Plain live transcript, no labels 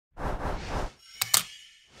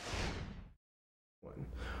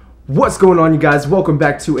What's going on, you guys? Welcome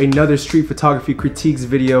back to another street photography critiques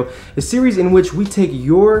video, a series in which we take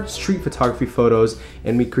your street photography photos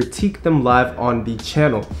and we critique them live on the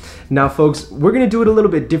channel. Now folks, we're gonna do it a little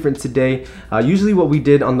bit different today. Usually what we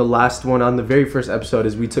did on the last one, on the very first episode,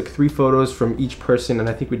 is we took 3 photos from each person, and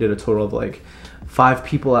I think we did a total of like 5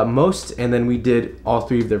 people at most, and then we did all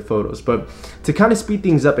 3 of their photos. But to kind of speed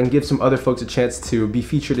things up and give some other folks a chance to be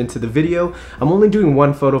featured into the video, I'm only doing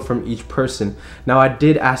 1 photo from each person. Now I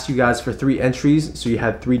did ask you guys for 3 entries, so you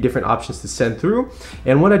had 3 different options to send through,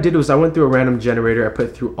 and what I did was I went through a random generator, I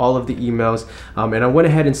put through all of the emails, and I went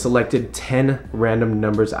ahead and selected 10 random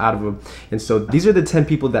numbers out of them. And so these are the 10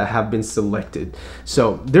 people that have been selected.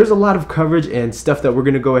 So there's a lot of coverage and stuff that we're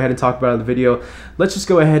gonna go ahead and talk about in the video. Let's just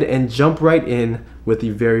go ahead and jump right in with the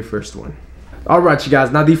very first one. Alright, you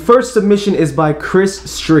guys, now the first submission is by Chris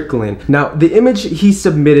Strickland. Now the image he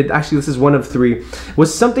submitted, actually this is one of 3,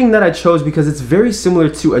 was something that I chose because it's very similar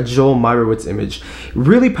to a Joel Meyerowitz image.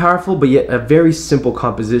 Really powerful, but yet a very simple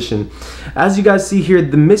composition. As you guys see here,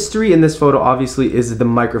 the mystery in this photo obviously is the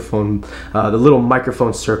microphone, the little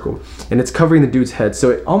microphone circle, and it's covering the dude's head,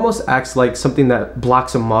 so it almost acts like something that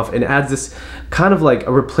blocks him off and adds this kind of like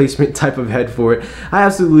a replacement type of head for it. I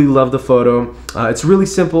absolutely love the photo. It's really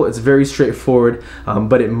simple, it's very straightforward,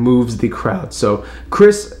 but it moves the crowd. So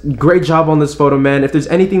Chris, great job on this photo, man. If there's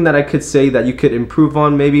anything that I could say that you could improve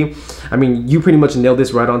on, maybe, I mean, you pretty much nailed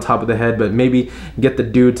this right on top of the head, but maybe get the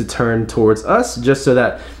dude to turn towards us just so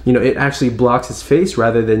that, you know, it actually blocks his face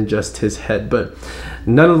rather than just his head. But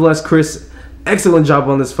nonetheless, Chris, excellent job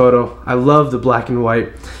on this photo. I love the black and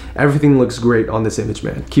white. Everything looks great on this image,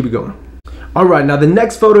 man. Keep it going. Alright, now the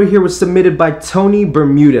next photo here was submitted by Tony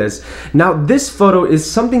Bermudez. Now this photo is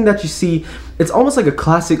something that you see, it's almost like a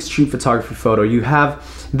classic street photography photo. You have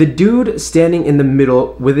the dude standing in the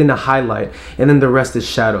middle within a highlight, and then the rest is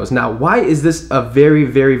shadows. Now why is this a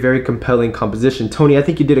very compelling composition? Tony, I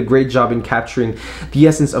think you did a great job in capturing the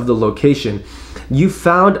essence of the location. You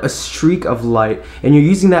found a streak of light and you're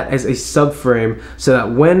using that as a subframe so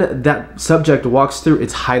that when that subject walks through,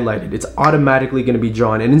 it's highlighted. It's automatically going to be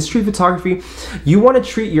drawn. And in street photography, you want to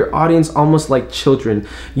treat your audience almost like children.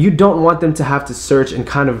 You don't want them to have to search and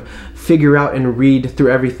kind of figure out and read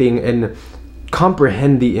through everything and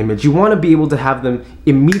comprehend the image. You want to be able to have them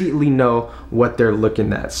immediately know what they're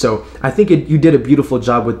looking at. So I think you did a beautiful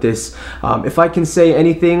job with this. If I can say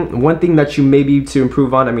anything, one thing that you may be to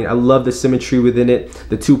improve on, I mean, I love the symmetry within it,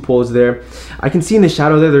 the 2 poles there. I can see in the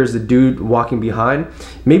shadow there's a dude walking behind.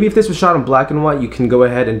 Maybe if this was shot in black and white, you can go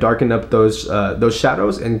ahead and darken up those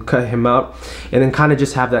shadows and cut him out, and then kind of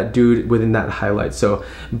just have that dude within that highlight. So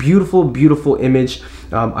beautiful image.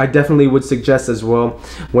 I definitely would suggest as well,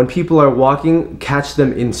 when people are walking, catch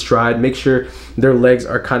them in stride. Make sure their legs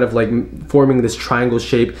are kind of like forming this triangle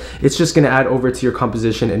shape. It's just going to add over to your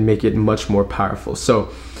composition and make it much more powerful. So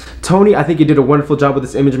Tony, I think you did a wonderful job with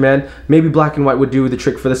this image, man. Maybe black and white would do the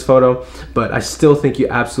trick for this photo, but I still think you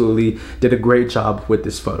absolutely did a great job with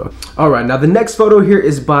this photo. Alright, now the next photo here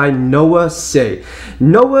is by Noah Say.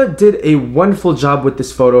 Noah did a wonderful job with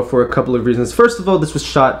this photo for a couple of reasons. First of all, this was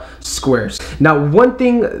shot squares. Now, one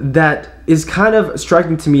thing that is kind of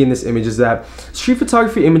striking to me in this image is that street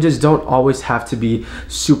photography images don't always have to be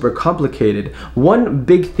super complicated. One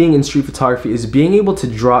big thing in street photography is being able to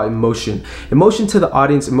draw emotion to the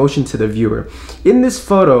audience, emotion to the viewer. In this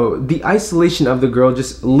photo, the isolation of the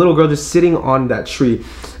little girl just sitting on that tree,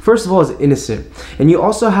 first of all, is innocent, and you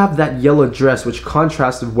also have that yellow dress which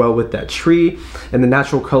contrasted well with that tree and the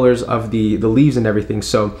natural colors of the leaves and everything.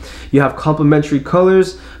 So you have complementary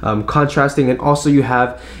colors contrasting, and also you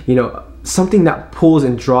have, you know, something that pulls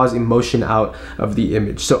and draws emotion out of the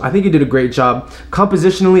image. So I think you did a great job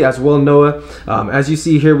compositionally as well, Noah. As you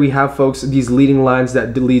see here, we have, folks, these leading lines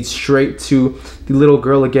that lead straight to the little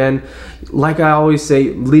girl again. Like I always say,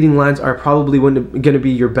 leading lines are probably going to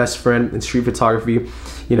be your best friend in street photography.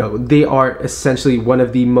 You know, they are essentially one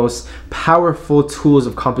of the most powerful tools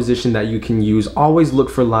of composition that you can use. Always look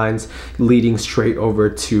for lines leading straight over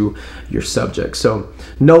to your subject. So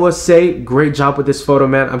Noah Say, great job with this photo,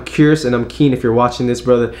 man. I'm curious and I'm keen, if you're watching this,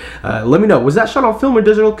 brother, let me know, was that shot on film or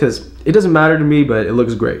digital? Because it doesn't matter to me, but it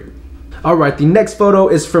looks great. Alright, the next photo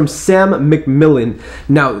is from Sam McMillan.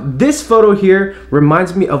 Now, this photo here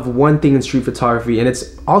reminds me of one thing in street photography, and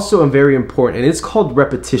it's also very important, and it's called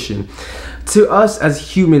repetition. To us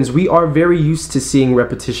as humans, we are very used to seeing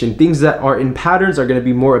repetition. Things that are in patterns are going to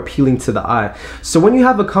be more appealing to the eye. So when you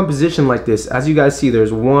have a composition like this, as you guys see,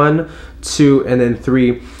 there's 1, 2, and then 3,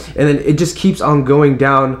 and then it just keeps on going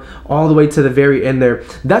down all the way to the very end there.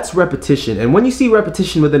 That's repetition, and when you see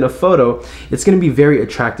repetition within a photo, it's going to be very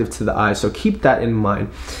attractive to the eye, so keep that in mind.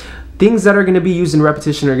 things that are going to be used in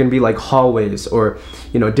repetition are going to be like hallways or,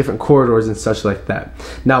 you know, different corridors and such like that.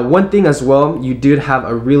 Now, one thing as well, you did have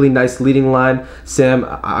a really nice leading line, Sam.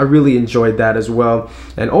 I really enjoyed that as well.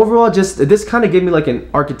 And overall, just this kind of gave me like an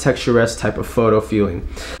architecture-esque type of photo feeling.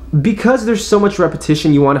 Because there's so much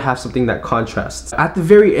repetition, you want to have something that contrasts. At the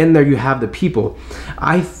very end there, you have the people.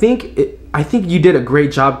 I think you did a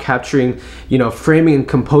great job capturing, you know, framing and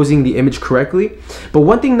composing the image correctly. But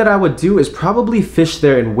one thing that I would do is probably fish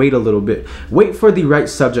there and wait a little bit. Wait for the right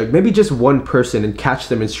subject, maybe just one person, and catch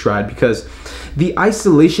them in stride, because the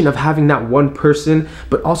isolation of having that one person,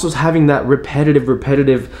 but also having that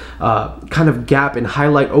repetitive kind of gap and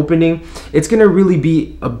highlight opening, it's gonna really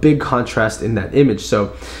be a big contrast in that image.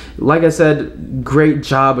 So like I said, great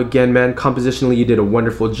job again, man. Compositionally, you did a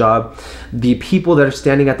wonderful job. The people that are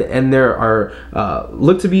standing at the end there are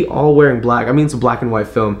look to be all wearing black. I mean, it's a black and white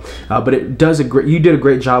film, but you did a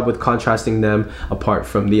great job with contrasting them apart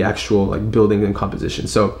from the actual like building and composition.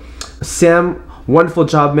 So Sam, wonderful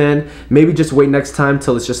job, man. Maybe just wait next time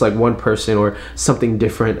till it's just like one person or something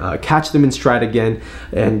different. Catch them in stride again,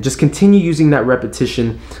 and just continue using that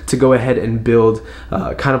repetition to go ahead and build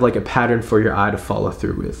kind of like a pattern for your eye to follow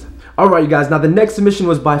through with. Alright, you guys, now the next submission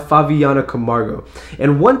was by Fabiana Camargo,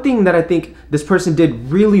 and one thing that I think this person did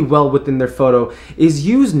really well within their photo is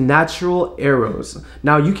use natural arrows.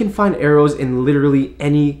 Now, you can find arrows in literally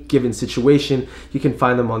any given situation. You can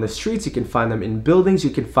find them on the streets, you can find them in buildings, you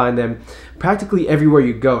can find them practically everywhere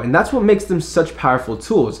you go, and that's what makes them such powerful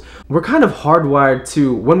tools. We're kind of hardwired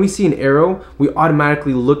to, when we see an arrow, we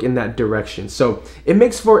automatically look in that direction. So it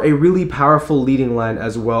makes for a really powerful leading line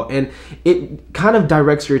as well, and it kind of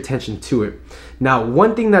directs your attention to it. Now,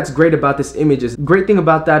 one thing that's great about this image is, great thing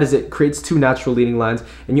about that is it creates two natural leading lines,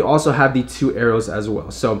 and you also have the two arrows as well.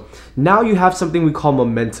 So now you have something we call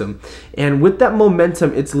momentum, and with that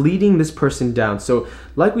momentum, it's leading this person down. So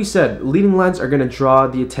like we said, leading lines are going to draw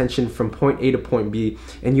the attention from point A to point B,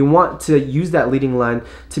 and you want to use that leading line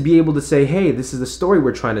to be able to say, hey, this is the story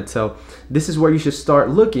we're trying to tell. This is where you should start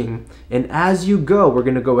looking, and as you go, we're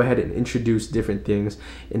going to go ahead and introduce different things,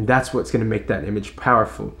 and that's what's going to make that image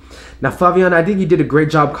powerful. Now, Fabiana, I think you did a great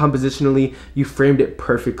job compositionally. You framed it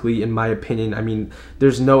perfectly, in my opinion. I mean,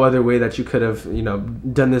 there's no other way that you could have, you know,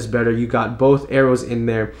 done this better. You got both arrows in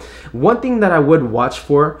there. One thing that I would watch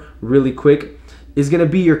for really quick is going to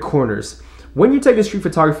be your corners. When you're taking street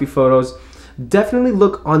photography photos, definitely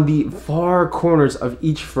look on the far corners of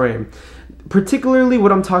each frame. Particularly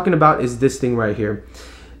what I'm talking about is this thing right here.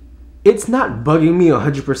 It's not bugging me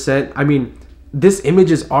 100%. I mean, this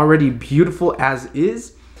image is already beautiful as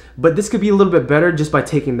is, but this could be a little bit better just by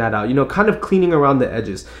taking that out, you know, kind of cleaning around the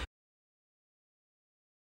edges.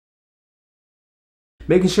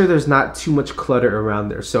 Making sure there's not too much clutter around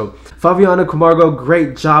there. So Fabiana Camargo,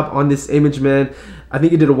 great job on this image, man. I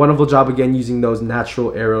think you did a wonderful job again using those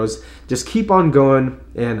natural arrows. Just keep on going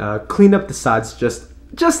and clean up the sides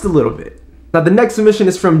just a little bit. Now, the next submission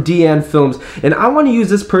is from Deanne Films, and I want to use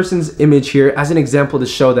this person's image here as an example to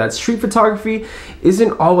show that street photography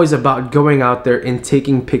isn't always about going out there and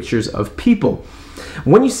taking pictures of people.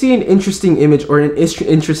 When you see an interesting image, or an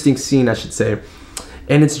interesting scene, I should say,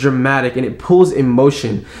 and it's dramatic and it pulls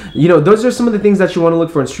emotion, you know, those are some of the things that you want to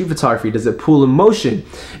look for in street photography. Does it pull emotion?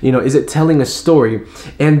 You know, is it telling a story?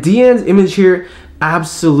 And Deanne's image here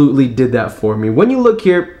absolutely did that for me. When you look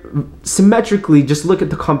here symmetrically, just look at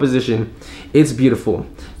the composition, it's beautiful.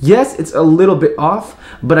 Yes, it's a little bit off,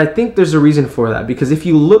 but I think there's a reason for that, because if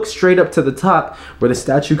you look straight up to the top where the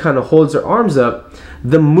statue kind of holds her arms up,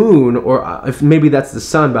 the moon, or if maybe that's the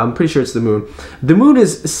sun, but I'm pretty sure it's the moon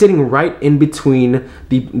is sitting right in between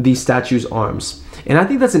the statue's arms, and I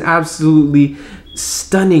think that's an absolutely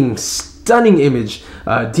stunning image.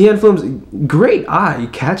 Deanne Films, great eye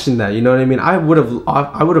catching that, you know what I mean? I would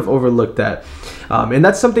have overlooked that. And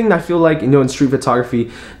that's something I feel like, you know, in street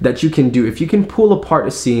photography that you can do. If you can pull apart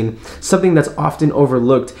a scene, something that's often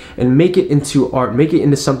overlooked, and make it into art, make it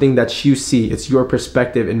into something that you see, it's your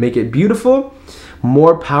perspective, and make it beautiful,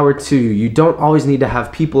 more power to you. You don't always need to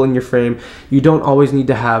have people in your frame. You don't always need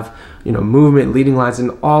to have, you know, movement, leading lines,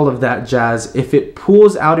 and all of that jazz. If it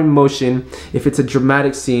pulls out emotion, if it's a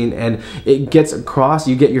dramatic scene and it gets across,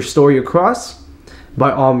 you get your story across,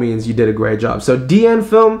 by all means, you did a great job. So Deanne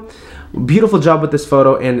Film, beautiful job with this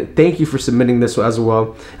photo, and thank you for submitting this as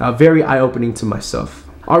well. Very eye-opening to myself.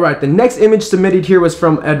 Alright, the next image submitted here was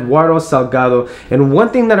from Eduardo Salgado, and one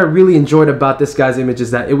thing that I really enjoyed about this guy's image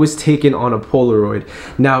is that it was taken on a Polaroid.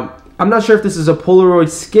 Now, I'm not sure if this is a Polaroid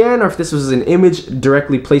scan or if this was an image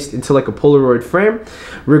directly placed into like a Polaroid frame.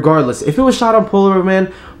 Regardless, if it was shot on Polaroid,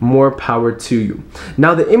 man, more power to you.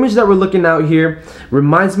 Now the image that we're looking at here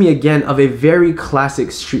reminds me again of a very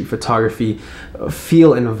classic street photography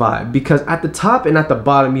feel and vibe, because at the top and at the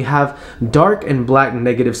bottom you have dark and black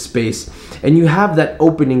negative space, and you have that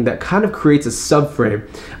opening that kind of creates a subframe.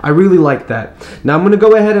 I really like that. Now I'm going to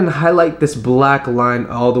go ahead and highlight this black line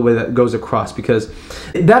all the way that goes across, because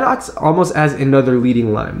that acts almost as another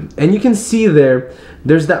leading line, and you can see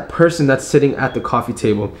there's that person that's sitting at the coffee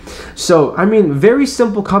table. So I mean, very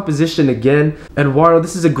simple composition again. Eduardo,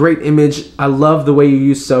 this is a great image. I love the way you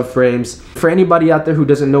use subframes. For anybody out there who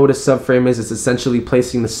doesn't know what a subframe is, it's essentially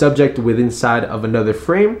placing the subject within inside of another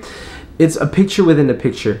frame. It's a picture within a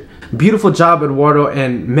picture. Beautiful job, Eduardo,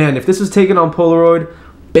 and man, if this was taken on Polaroid,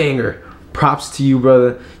 banger. Props to you,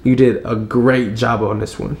 brother. You did a great job on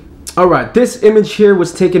this one. All right, this image here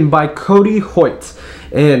was taken by Cody Hoyt.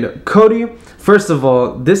 And Cody, first of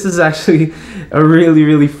all, this is actually a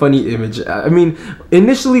really funny image. I mean,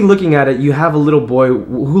 initially looking at it, you have a little boy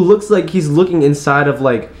who looks like he's looking inside of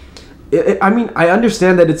like, I mean, I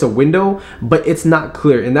understand that it's a window, but it's not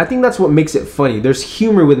clear, and I think that's what makes it funny. There's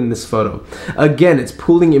humor within this photo. Again, it's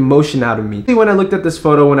pulling emotion out of me. When I looked at this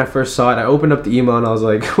photo, when I first saw it, I opened up the email and I was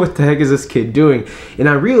like, what the heck is this kid doing? And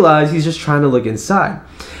I realized he's just trying to look inside.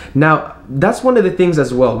 Now, that's one of the things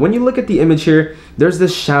as well. When you look at the image here, there's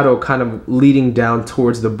this shadow kind of leading down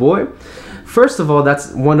towards the boy. First of all,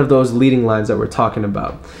 that's one of those leading lines that we're talking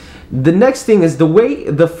about. The next thing is the way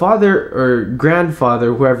the father or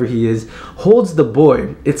grandfather, whoever he is, holds the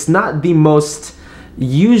boy. It's not the most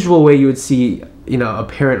usual way you would see, you know, a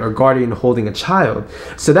parent or guardian holding a child.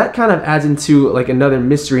 So that kind of adds into like another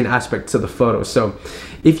mystery and aspect to the photo. So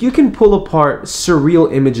if you can pull apart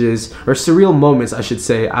surreal images, or surreal moments I should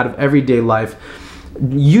say, out of everyday life,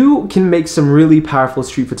 you can make some really powerful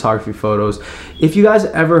street photography photos. If you guys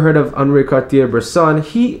ever heard of Henri Cartier-Bresson,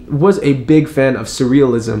 he was a big fan of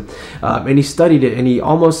surrealism, and he studied it, and he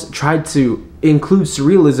almost tried to include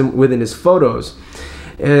surrealism within his photos.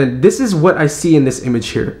 And this is what I see in this image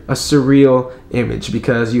here, a surreal image,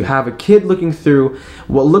 because you have a kid looking through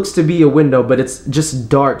what looks to be a window, but it's just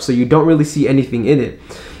dark, so you don't really see anything in it.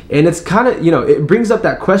 And it's kind of, you know, it brings up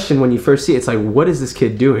that question when you first see it. It's like, what is this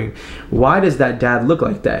kid doing? Why does that dad look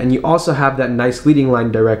like that? And you also have that nice leading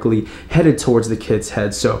line directly headed towards the kid's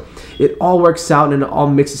head. So it all works out and it all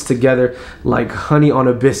mixes together like honey on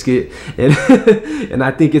a biscuit. And, and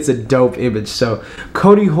I think it's a dope image. So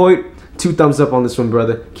Cody Hoyt, 2 thumbs up on this one,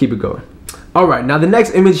 brother. Keep it going. Alright, now the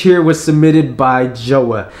next image here was submitted by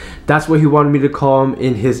Joa. That's what he wanted me to call him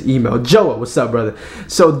in his email. Joa, what's up, brother?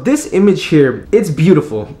 So this image here, it's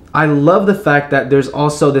beautiful. I love the fact that there's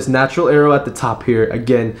also this natural arrow at the top here.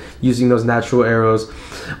 Again, using those natural arrows.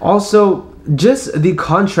 Also, just the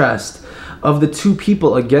contrast of the 2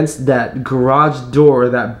 people against that garage door,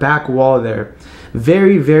 that back wall there.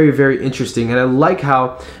 Very interesting, and I like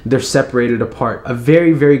how they're separated apart. A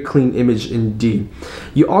very clean image indeed.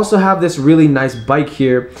 You also have this really nice bike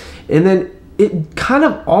here, and then it kind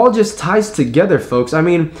of all just ties together, folks. I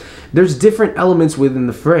mean, there's different elements within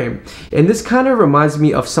the frame, and this kind of reminds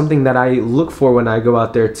me of something that I look for when I go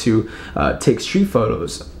out there to take street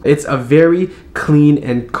photos. It's a very clean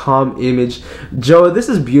and calm image. Joe, this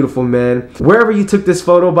is beautiful, man. Wherever you took this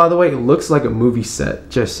photo, by the way, it looks like a movie set,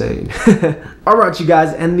 just saying. Alright, you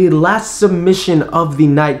guys, and the last submission of the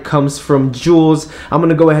night comes from Jules. I'm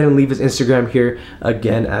gonna go ahead and leave his Instagram here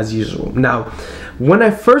again as usual. Now, when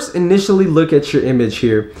I first initially look at your image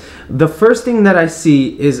here, the first thing that I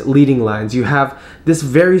see is leading lines. You have this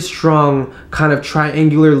very strong kind of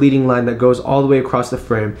triangular leading line that goes all the way across the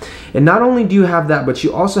frame. And not only do you have that, but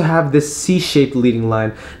you also have this C-shaped leading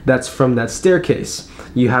line that's from that staircase.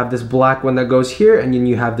 You have this black one that goes here, and then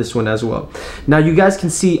you have this one as well. Now you guys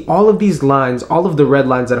can see all of these lines, all of the red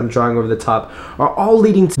lines that I'm drawing over the top are all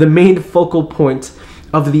leading to the main focal point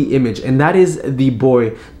of the image, and that is the boy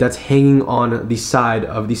that's hanging on the side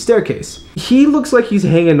of the staircase. He looks like he's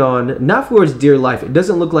hanging on, not for his dear life. It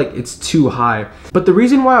doesn't look like it's too high, but the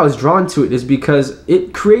reason why I was drawn to it is because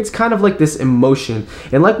it creates kind of like this emotion,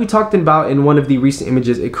 and like we talked about in one of the recent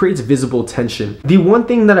images, it creates visible tension. The one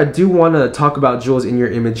thing that I do want to talk about, Jules, in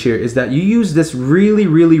your image here is that you use this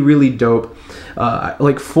really dope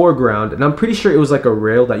like foreground, and I'm pretty sure it was like a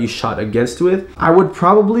rail that you shot against with. I would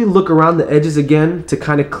probably look around the edges again to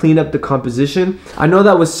kind of clean up the composition. I know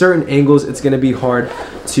that with certain angles it's going to be hard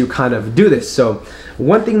to kind of do this, so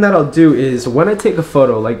one thing that I'll do is when I take a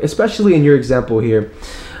photo, like especially in your example here,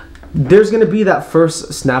 there's going to be that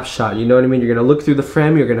first snapshot, you know what I mean? You're going to look through the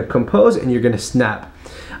frame, you're going to compose, and you're going to snap.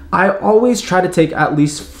 I always try to take at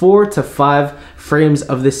least 4 to 5 frames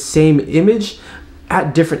of the same image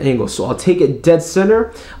at different angles. So I'll take it dead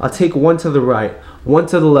center, I'll take one to the right, one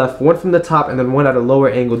to the left, one from the top, and then one at a lower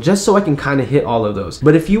angle, just so I can kind of hit all of those.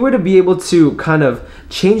 But if you were to be able to kind of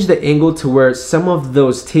change the angle to where some of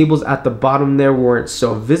those tables at the bottom there weren't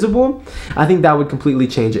so visible, I think that would completely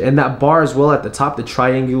change it. And that bar as well at the top, the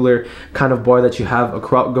triangular kind of bar that you have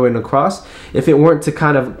going across, if it weren't to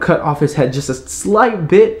kind of cut off his head just a slight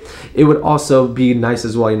bit, it would also be nice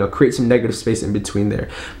as well, you know, create some negative space in between there.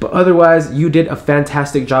 But otherwise, you did a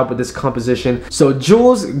fantastic job with this composition. So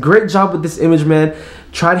Jules, great job with this image, man.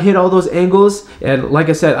 Try to hit all those angles, and like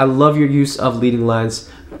I said, I love your use of leading lines.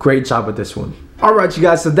 Great job with this one. Alright you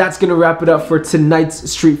guys, so that's gonna wrap it up for tonight's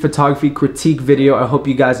street photography critique video. I hope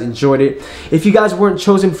you guys enjoyed it. If you guys weren't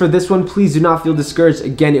chosen for this one, please do not feel discouraged.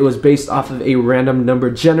 Again, it was based off of a random number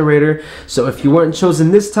generator, so if you weren't chosen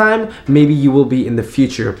this time, maybe you will be in the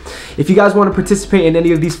future. If you guys want to participate in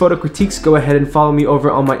any of these photo critiques, go ahead and follow me over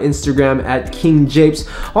on my Instagram at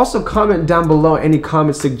KingJvpes. Also comment down below any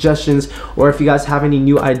comment suggestions, or if you guys have any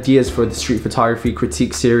new ideas for the street photography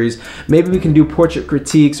critique series. Maybe we can do portrait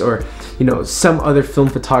critiques, or you know, some other film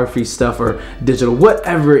photography stuff, or digital,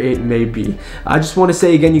 whatever it may be. I just want to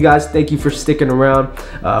say again, you guys, thank you for sticking around.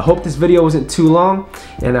 Hope this video wasn't too long,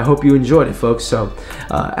 and I hope you enjoyed it, folks. So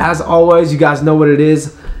as always, you guys know what it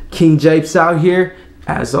is. KingJvpes out here.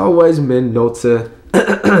 As always, Minolta.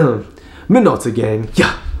 Minolta gang.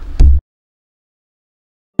 Yeah.